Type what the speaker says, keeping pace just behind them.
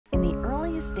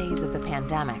earliest days of the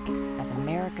pandemic, as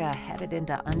America headed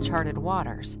into uncharted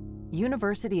waters,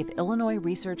 University of Illinois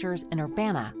researchers in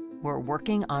Urbana were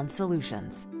working on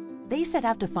solutions. They set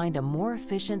out to find a more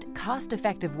efficient,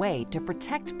 cost-effective way to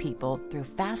protect people through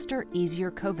faster, easier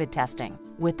COVID testing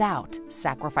without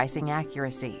sacrificing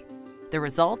accuracy. The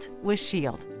result was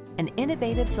SHIELD, an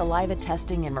innovative saliva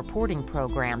testing and reporting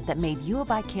program that made U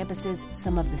of I campuses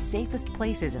some of the safest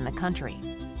places in the country.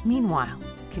 Meanwhile,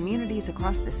 communities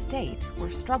across the state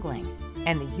were struggling,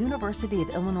 and the University of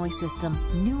Illinois system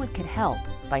knew it could help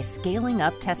by scaling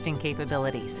up testing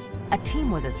capabilities. A team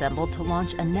was assembled to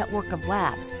launch a network of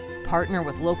labs, partner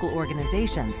with local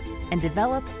organizations, and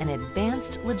develop an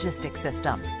advanced logistics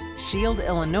system. SHIELD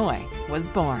Illinois was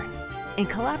born. In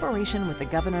collaboration with the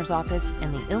Governor's Office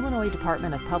and the Illinois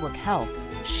Department of Public Health,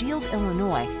 SHIELD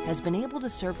Illinois has been able to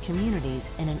serve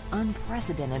communities in an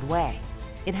unprecedented way.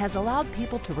 It has allowed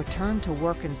people to return to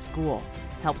work and school,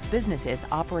 helped businesses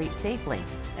operate safely,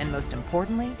 and most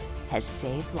importantly, has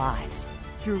saved lives.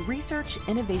 Through research,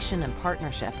 innovation, and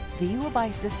partnership, the U of I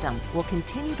system will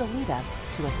continue to lead us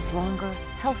to a stronger,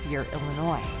 healthier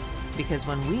Illinois. Because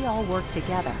when we all work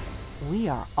together, we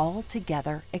are all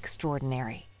together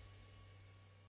extraordinary.